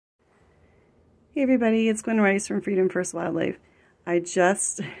Hey everybody, it's Gwen Rice from Freedom First Wildlife. I'm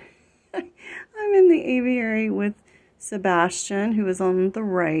in the aviary with Sebastian, who is on the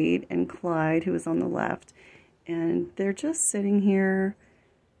right, and Clyde, who is on the left. And they're just sitting here,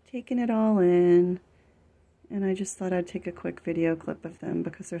 taking it all in. And I just thought I'd take a quick video clip of them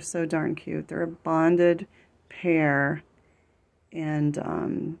because they're so darn cute. They're a bonded pair,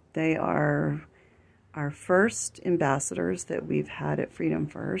 and they are our first ambassadors that we've had at Freedom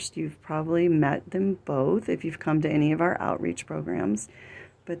First. You've probably met them both if you've come to any of our outreach programs,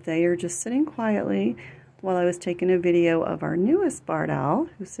 but they are just sitting quietly while I was taking a video of our newest barred owl,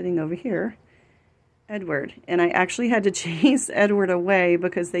 who's sitting over here, Edward. And I actually had to chase Edward away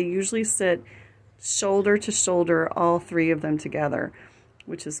because they usually sit shoulder to shoulder, all three of them together,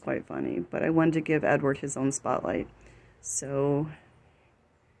 which is quite funny, but I wanted to give Edward his own spotlight. So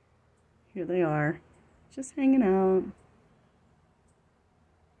here they are, just hanging out.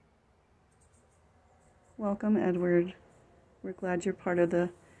 Welcome, Edward. We're glad you're part of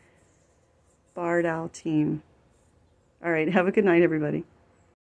the barred owl team. All right, have a good night, everybody.